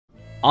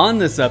On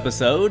this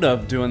episode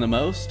of Doing the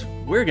Most,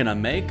 we're gonna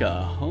make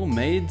a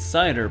homemade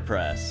cider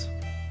press.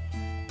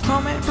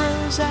 Homemade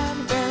brews and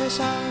various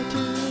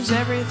how-tos,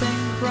 everything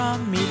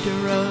from mead to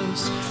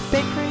roast,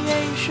 bake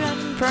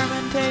creation,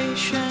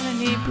 fermentation,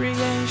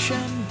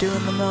 inebriation,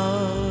 doing the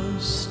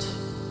most.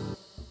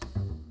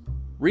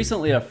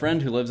 Recently, a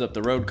friend who lives up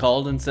the road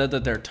called and said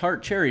that their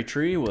tart cherry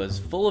tree was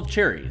full of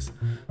cherries.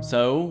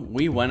 So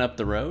we went up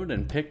the road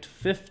and picked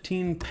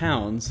 15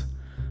 pounds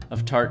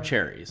of tart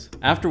cherries.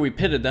 After we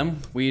pitted them,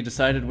 we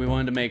decided we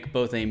wanted to make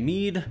both a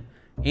mead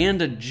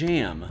and a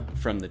jam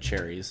from the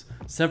cherries,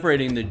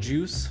 separating the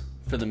juice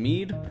for the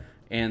mead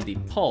and the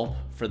pulp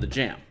for the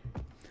jam.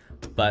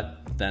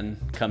 But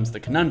then comes the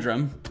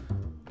conundrum.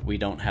 We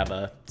don't have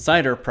a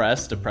cider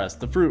press to press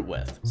the fruit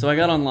with. So I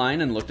got online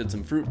and looked at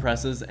some fruit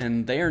presses,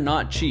 and they are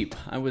not cheap.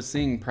 I was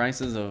seeing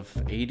prices of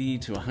 $80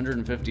 to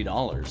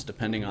 $150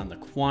 depending on the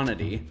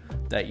quantity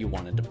that you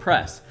wanted to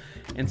press.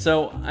 And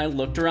so I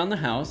looked around the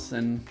house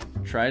and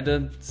tried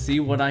to see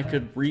what I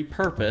could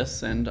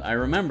repurpose, and I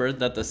remembered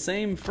that the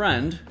same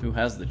friend who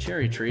has the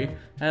cherry tree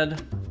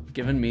had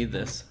given me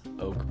this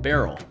oak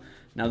barrel.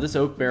 Now this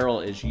oak barrel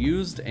is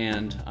used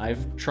and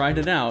I've tried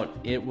it out.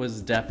 It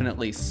was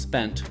definitely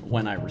spent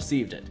when I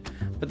received it.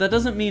 But that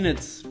doesn't mean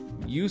it's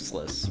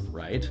useless,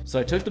 right? So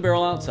I took the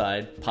barrel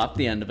outside, popped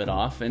the end of it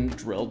off, and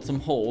drilled some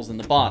holes in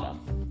the bottom.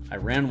 I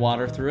ran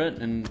water through it,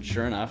 and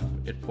sure enough,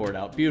 it poured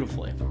out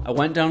beautifully. I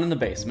went down in the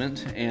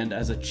basement, and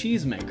as a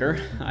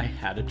cheesemaker, I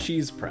had a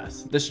cheese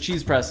press. This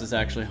cheese press is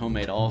actually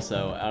homemade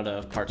also out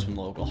of parts from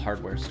the local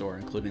hardware store,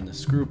 including the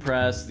screw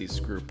press, these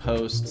screw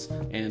posts,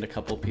 and a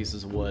couple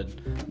pieces of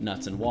wood,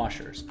 nuts, and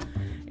washers.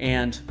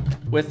 And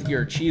with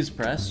your cheese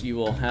press, you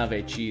will have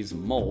a cheese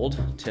mold,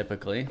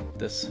 typically.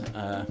 This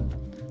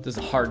is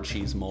a hard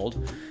cheese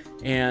mold.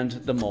 And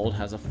the mold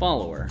has a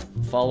follower.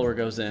 The follower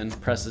goes in,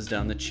 presses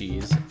down the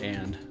cheese,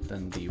 and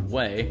then the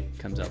whey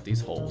comes out these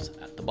holes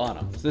at the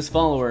bottom. So this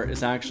follower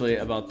is actually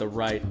about the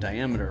right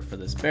diameter for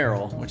this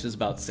barrel, which is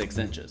about 6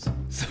 inches.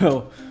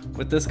 So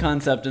with this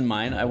concept in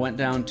mind, I went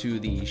down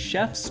to the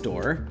chef's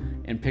store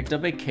and picked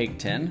up a cake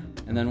tin,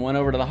 and then went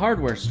over to the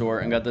hardware store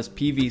and got this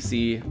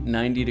PVC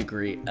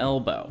 90-degree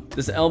elbow.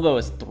 This elbow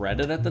is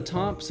threaded at the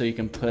top, so you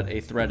can put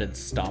a threaded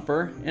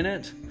stopper in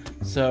it.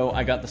 So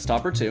I got the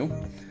stopper too,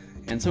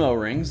 and some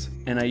O-rings,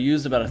 and I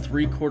used about a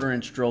 3/4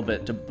 inch drill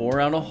bit to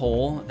bore out a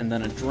hole, and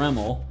then a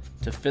Dremel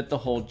to fit the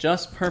hole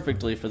just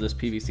perfectly for this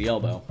PVC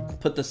elbow.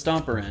 Put the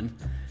stopper in,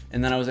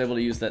 and then I was able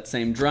to use that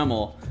same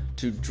Dremel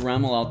to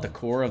Dremel out the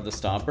core of the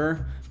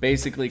stopper,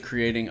 basically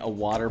creating a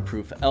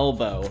waterproof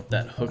elbow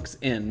that hooks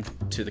in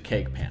to the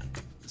cake pan.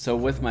 So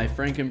with my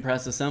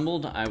Frankenpress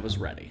assembled, I was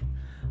ready.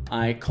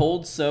 I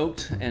cold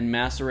soaked and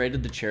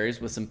macerated the cherries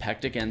with some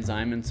pectic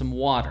enzyme and some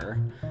water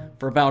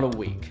for about a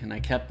week, and I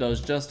kept those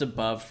just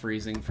above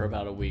freezing for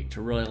about a week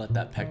to really let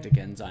that pectic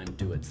enzyme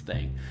do its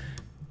thing.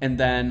 And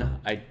then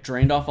I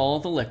drained off all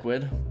of the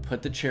liquid,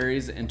 put the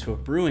cherries into a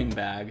brewing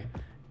bag,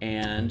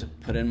 and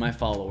put in my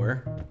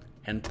follower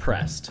and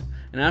pressed.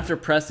 And after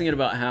pressing it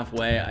about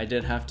halfway, I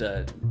did have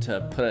to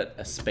put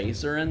a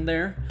spacer in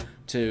there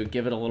to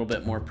give it a little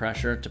bit more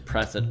pressure to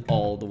press it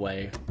all the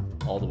way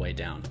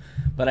down.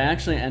 But I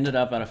actually ended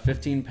up out of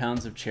 15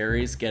 pounds of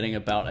cherries getting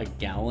about a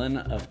gallon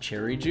of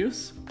cherry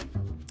juice,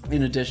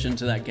 in addition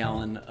to that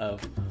gallon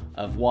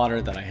of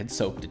water that I had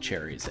soaked the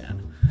cherries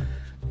in.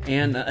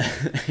 And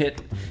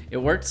it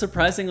worked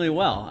surprisingly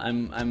well.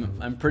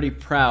 I'm pretty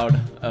proud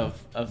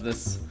of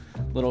this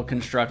little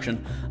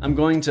construction. I'm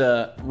going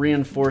to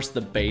reinforce the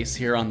base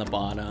here on the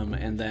bottom,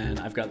 and then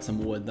I've got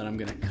some wood that I'm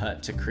going to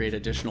cut to create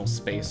additional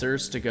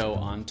spacers to go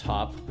on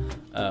top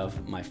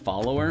of my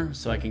follower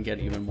so I can get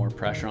even more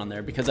pressure on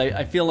there, because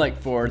I feel like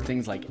for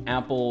things like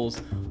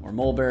apples or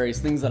mulberries,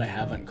 things that I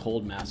haven't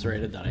cold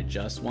macerated that I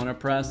just want to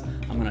press,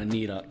 I'm going to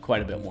need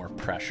quite a bit more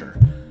pressure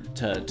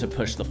to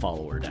push the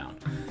follower down.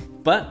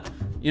 But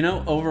you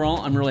know,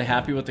 overall, I'm really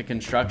happy with the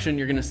construction.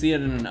 You're gonna see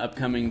it in an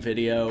upcoming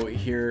video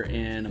here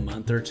in a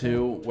month or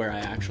two where I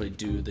actually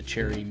do the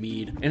cherry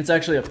mead. And it's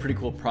actually a pretty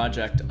cool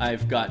project.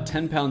 I've got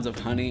 10 pounds of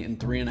honey and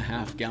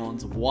 3.5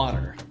 gallons of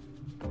water.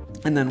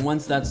 And then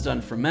once that's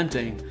done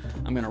fermenting,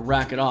 I'm gonna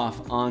rack it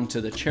off onto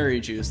the cherry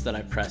juice that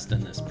I pressed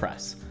in this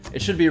press.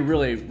 It should be a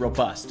really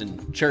robust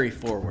and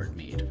cherry-forward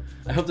mead.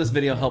 I hope this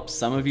video helps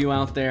some of you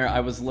out there.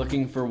 I was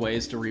looking for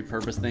ways to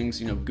repurpose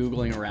things, you know,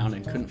 Googling around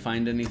and couldn't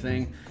find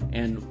anything.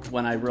 And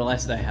when I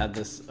realized I had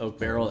this oak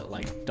barrel, it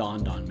like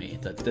dawned on me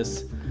that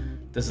this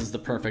is the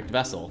perfect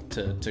vessel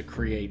to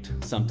create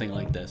something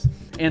like this.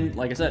 And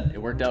like I said,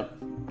 it worked out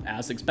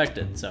as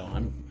expected, so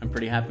I'm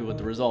pretty happy with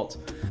the results.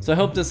 So I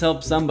hope this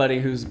helps somebody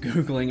who's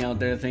Googling out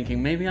there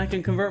thinking, maybe I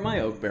can convert my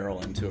oak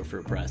barrel into a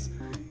fruit press.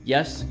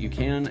 Yes, you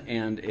can,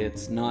 and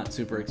it's not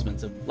super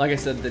expensive. Like I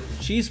said, the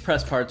cheese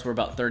press parts were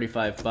about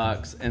 35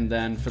 bucks, and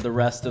then for the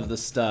rest of the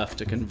stuff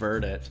to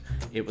convert it,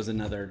 it was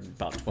another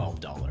about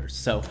 $12.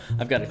 So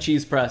I've got a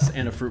cheese press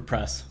and a fruit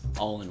press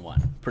all in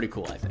one. Pretty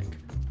cool, I think.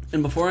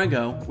 And before I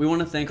go, we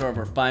want to thank our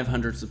over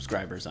 500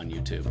 subscribers on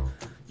YouTube.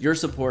 Your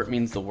support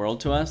means the world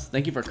to us.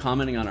 Thank you for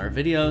commenting on our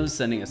videos,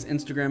 sending us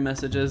Instagram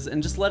messages,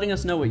 and just letting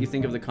us know what you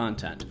think of the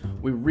content.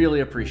 We really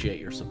appreciate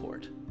your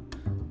support.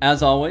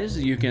 As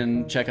always, you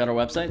can check out our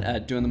website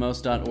at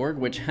dointhemost.org,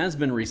 which has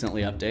been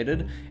recently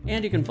updated,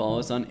 and you can follow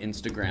us on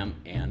Instagram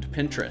and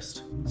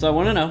Pinterest. So I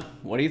want to know,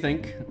 what do you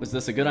think? Was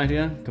this a good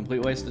idea?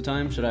 Complete waste of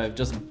time? Should I have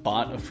just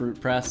bought a fruit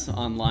press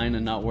online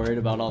and not worried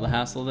about all the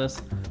hassle of this?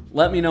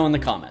 Let me know in the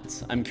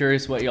comments. I'm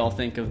curious what y'all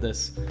think of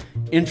this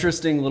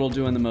interesting little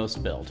Doin the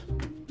Most build.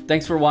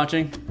 Thanks for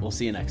watching. We'll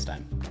see you next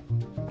time.